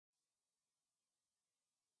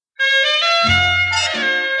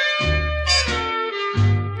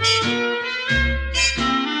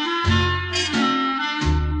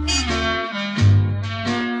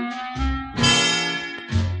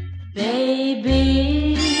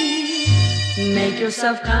baby. Make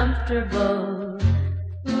yourself comfortable.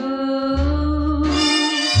 Ooh,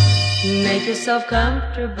 make yourself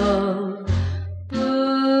comfortable.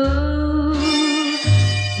 Ooh,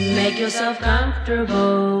 make yourself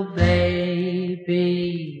comfortable,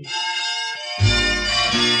 baby.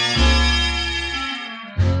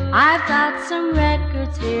 I've got some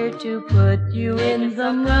records here to put you in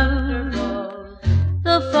the mood.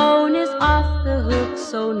 The phone is off the hook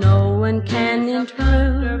so no one can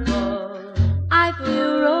intrude. I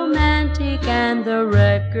feel romantic and the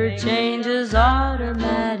record changes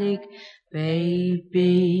automatic,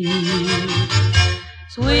 baby.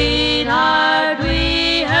 Sweetheart,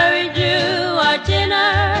 we hurried through our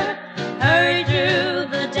dinner, hurried through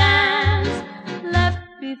the dance, left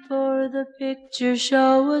before the picture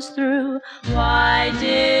show was through. Why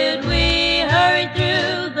did we hurry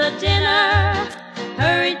through the dinner,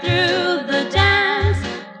 hurry through the dance,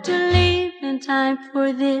 to leave in time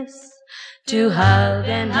for this? To hug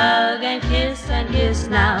and kiss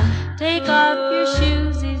now. Take off your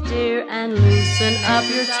shoesies, dear, and loosen up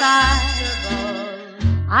your tie.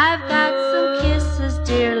 I've got some kisses,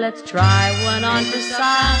 dear, let's try one on for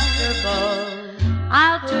comfortable.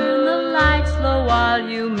 I'll turn the lights low while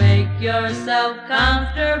you make yourself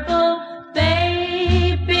comfortable,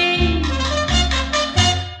 baby.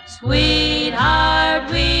 Sweetheart,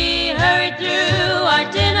 we hurried through our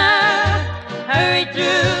dinner, hurried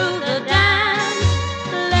through the dance,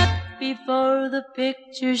 left before the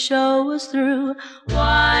picture show was through.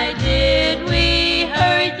 Why did we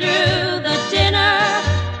hurry through the dinner,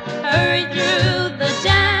 hurry through the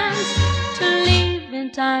dance, to leave in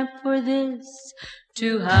time for this?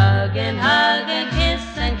 To hug and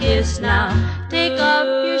kiss now. Take off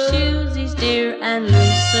your shoesies, dear, and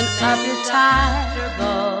loosen up your tie.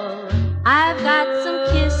 I've got some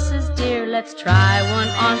kisses, dear, let's try one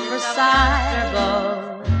on for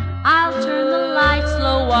comfortable. I'll turn the lights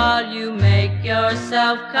low while you make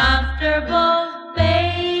yourself comfortable,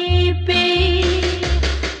 baby.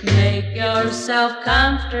 Make yourself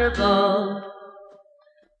comfortable,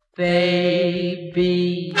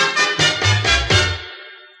 baby.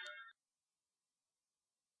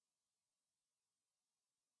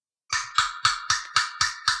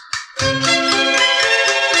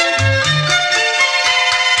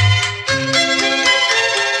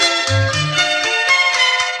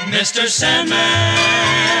 Mr.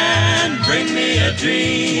 Sandman, bring me a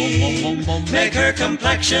dream. Make her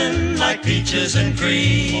complexion like peaches and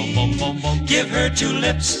cream. Give her 2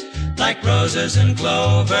 lips like roses and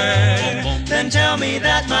clover. Then tell me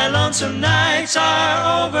that my lonesome nights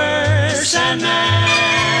are over.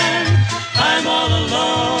 Sandman, I'm all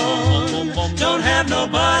alone. Don't have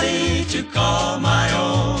nobody to call my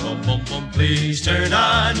own. Please turn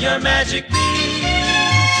on your magic beam.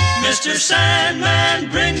 Mr. Sandman,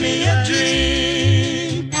 bring me a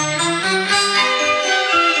dream.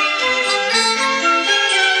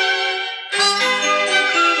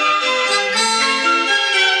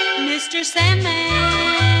 Mr.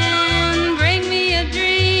 Sandman, bring me a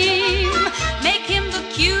dream. Make him the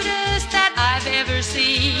cutest that I've ever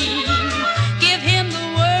seen. Give him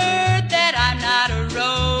the word that I'm not a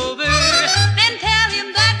rover. Then tell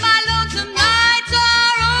him that my lonesome nights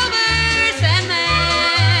are over.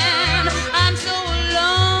 Sandman, I'm so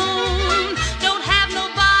alone, don't have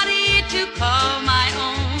nobody to call my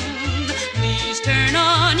own. Please turn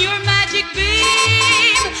on your magic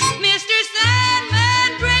beam. Mr.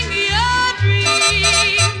 Sandman, bring me a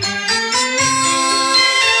dream.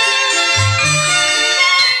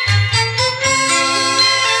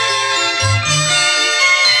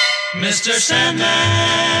 Mr.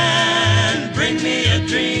 Sandman, bring me a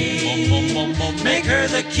dream. Make her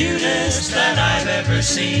the cutest that I've ever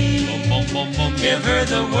seen. Give her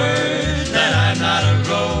the word that I'm not a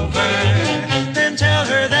rover. Then tell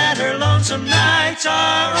her that her lonesome nights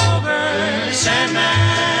are over.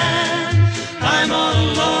 Sandman, I'm all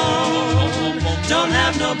alone. Don't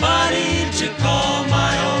have nobody to call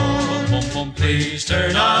my own. Please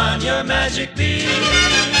turn on your magic beam.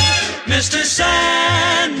 Mr.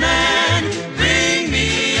 Sandman, bring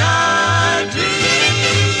me a dream.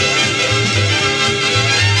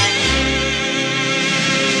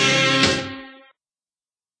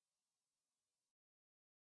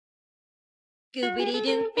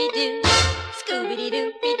 Scooby-Doo,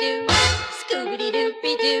 Scooby-Doo, Scooby-Doo.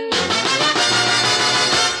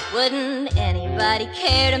 Wouldn't anybody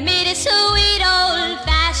care to meet a sweet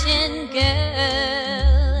old-fashioned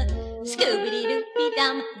girl?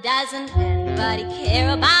 Scooby-Doo-dum, doesn't anybody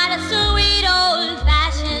care about a sweet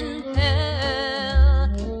old-fashioned pearl?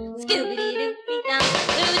 Scooby-Doo-dum,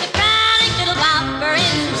 who's a frolic little bopper in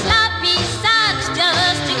some sloppy side?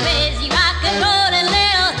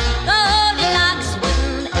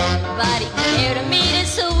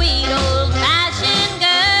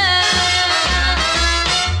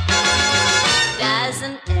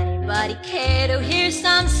 hear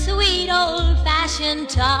some sweet old-fashioned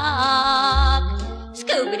talk.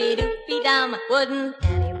 Scooby-Dooby-Dum, wouldn't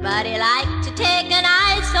anybody like to take a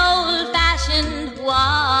nice old-fashioned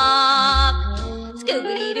walk?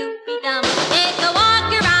 Scooby-Dooby-Dum, take a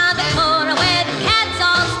walk around the corner where the cats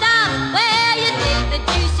all stop, where you take the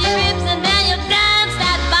juicy ribs and then you dance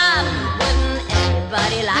that bob. Wouldn't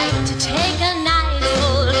anybody like to take a nice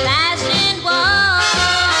old-fashioned walk?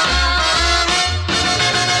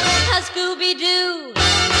 A Scooby-Doo, a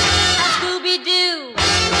Scooby-Doo,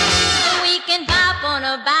 we can hop on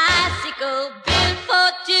a bicycle built for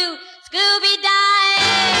two. Scooby-Dye,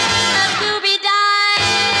 a Scooby-Dye,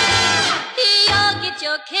 you'll get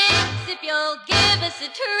your kicks if you'll give us a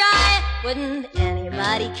try. Wouldn't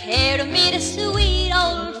anybody care to meet a sweet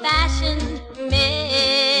old-fashioned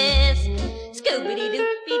miss?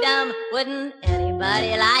 Scooby-Dooby-Dum, wouldn't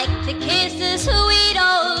anybody like to kiss a sweet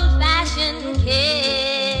old-fashioned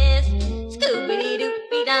kiss?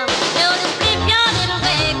 Scooby-Dooby-Dum, you'll just keep your little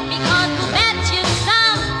wig because we'll bet you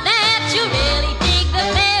some that you really dig the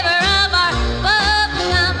flavor of our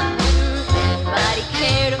bubblegum. Wouldn't anybody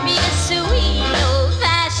care to meet a sweet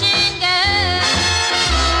old-fashioned girl?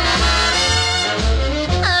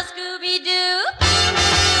 A Scooby-Doo,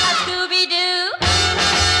 a Scooby-Doo,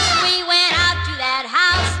 we went out to that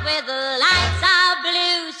house where the lights are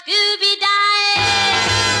blue. Scooby-Dye,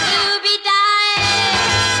 Scooby-Dye,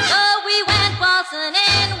 oh, we went waltzing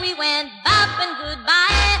in, we went bopping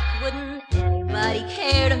goodbye. Wouldn't anybody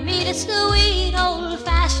care to meet a sweet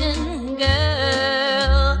old-fashioned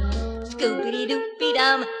girl?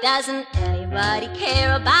 Scooby-Dooby-Dum, doesn't anybody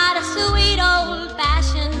care about a sweet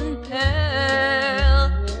old-fashioned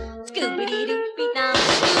pearl? Scooby-Dooby-Dum,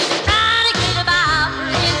 who's trying to get about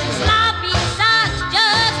in some sloppy socks,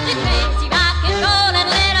 just a crazy rock and roll and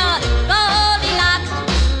little Goldilocks.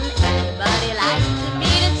 Wouldn't anybody like to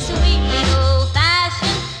meet a sweet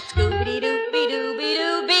old-fashioned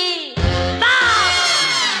Scooby-Dooby-Dooby-Dooby?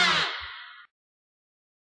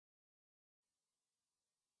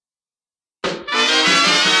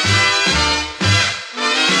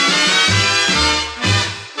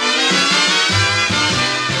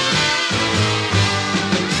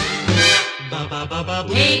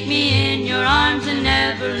 Take me in your arms and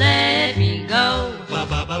never let me go.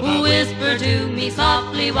 Whisper to me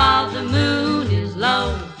softly while the moon is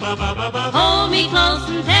low. Hold me close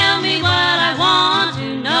and tell me what I want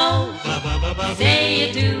to know. Say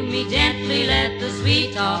it to me gently, let the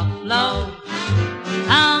sweet talk flow.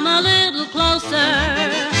 Come a little closer,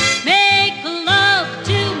 make love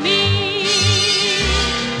to me.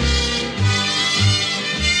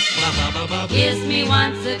 Kiss me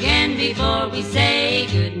once again before we say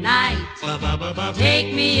goodnight.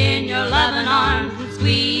 Take me in your loving arms and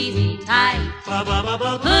squeeze me tight.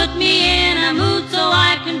 Put me in a mood so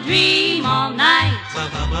I can dream all night.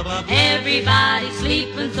 Everybody's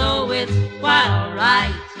sleeping so it's quite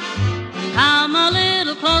alright. Come a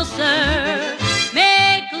little closer,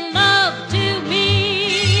 make love to me.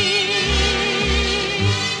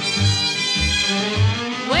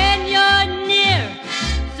 When you're near,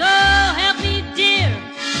 so help me dear,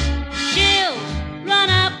 chills run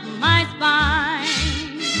up my spine.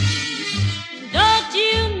 Don't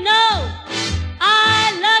you know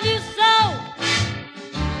I love you so?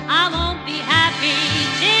 I won't be happy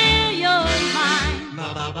till you're mine.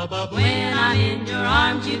 When I'm in your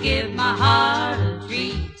arms you give my heart a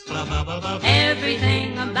treat.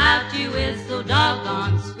 Everything about you is so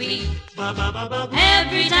doggone sweet.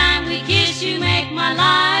 Every time we kiss you make my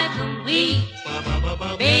life complete.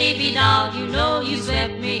 Baby doll, you know you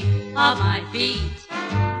swept me off my feet.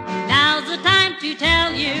 Now's the time to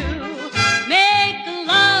tell you, make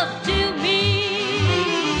love to me.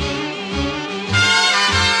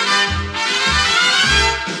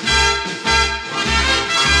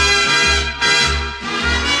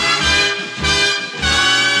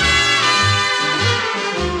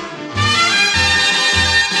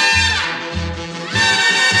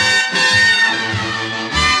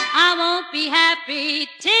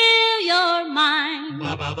 Till you're mine.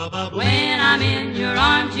 When I'm in your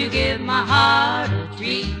arms you give my heart a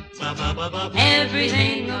treat.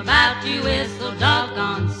 Everything about you is so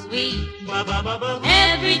doggone sweet.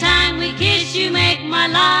 Every time we kiss you make my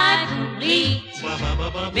life complete.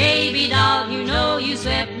 Baby doll, you know you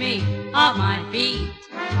swept me off my feet.